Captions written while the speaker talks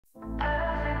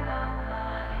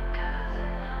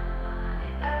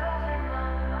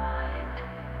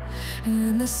And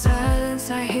in the silence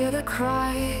I hear the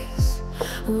cries,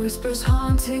 whispers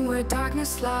haunting where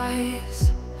darkness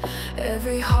lies.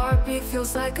 Every heartbeat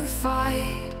feels like a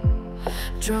fight,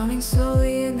 drowning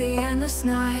slowly in the endless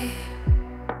night.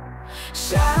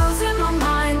 Shadows in my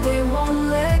mind, they won't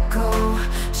let go,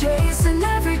 chasing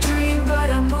every dream, but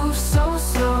I move so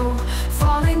slow,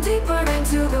 falling deeper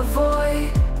into the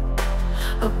void.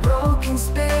 A broken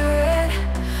spirit,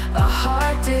 a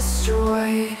heart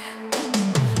destroyed.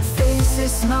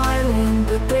 Faces smiling,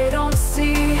 but they don't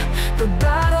see the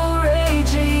battle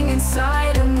raging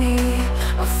inside of me.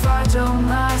 A fragile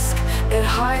mask that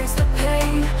hides the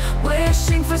pain,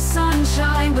 wishing for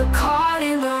sunshine, but caught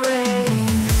in the rain.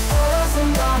 Arrows in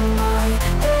my mind,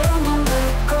 they won't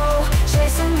let go,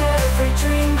 chasing every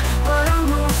dream, but I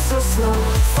move so slow,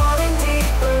 falling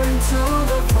deeper into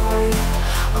the void.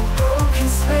 A broken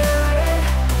spirit,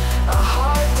 a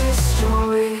heart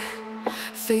destroyed.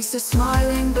 Faces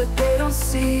smiling, but they don't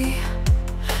see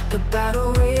the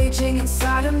battle raging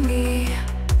inside of me.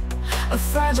 A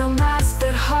fragile mask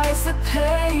that hides the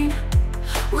pain,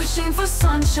 wishing for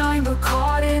sunshine, but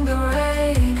caught in the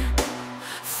rain.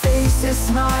 Faces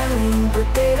smiling, but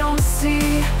they don't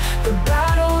see the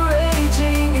battle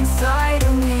raging inside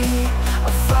of me.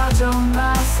 A fragile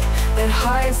mask that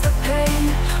hides the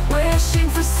pain, wishing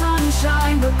for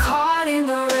sunshine, but caught in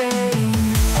the rain.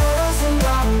 Arrows in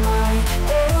my mind,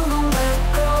 they won't let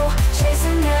go,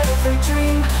 chasing every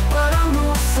dream, but I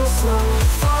move so slow,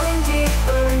 falling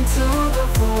deeper into the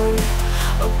void.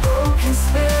 A broken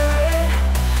spirit,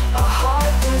 a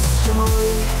heart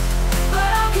destroyed. But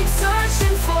I'll keep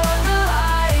searching for the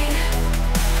light,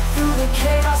 through the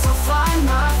chaos I'll find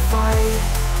my fight.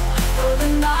 Though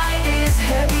the night is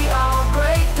heavy, I'll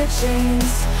break the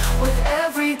chains. With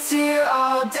every tear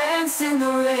I'll dance in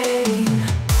the rain.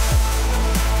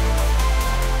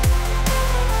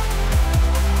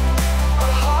 A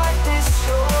heart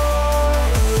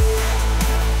destroyed,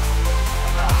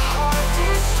 a heart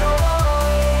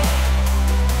destroyed.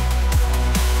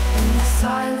 In the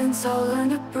silence I'll learn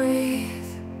to breathe,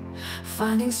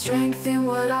 finding strength in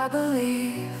what I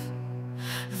believe.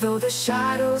 Though the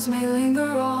shadows may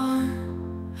linger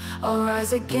on, I'll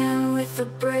rise again with the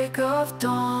break of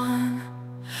dawn.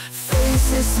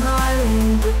 Faces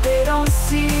smiling, but they don't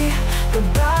see the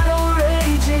battle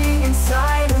raging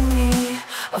inside of me.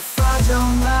 A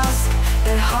fragile mask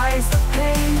that hides the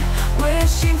pain,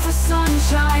 wishing for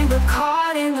sunshine, but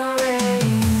caught in the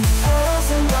rain.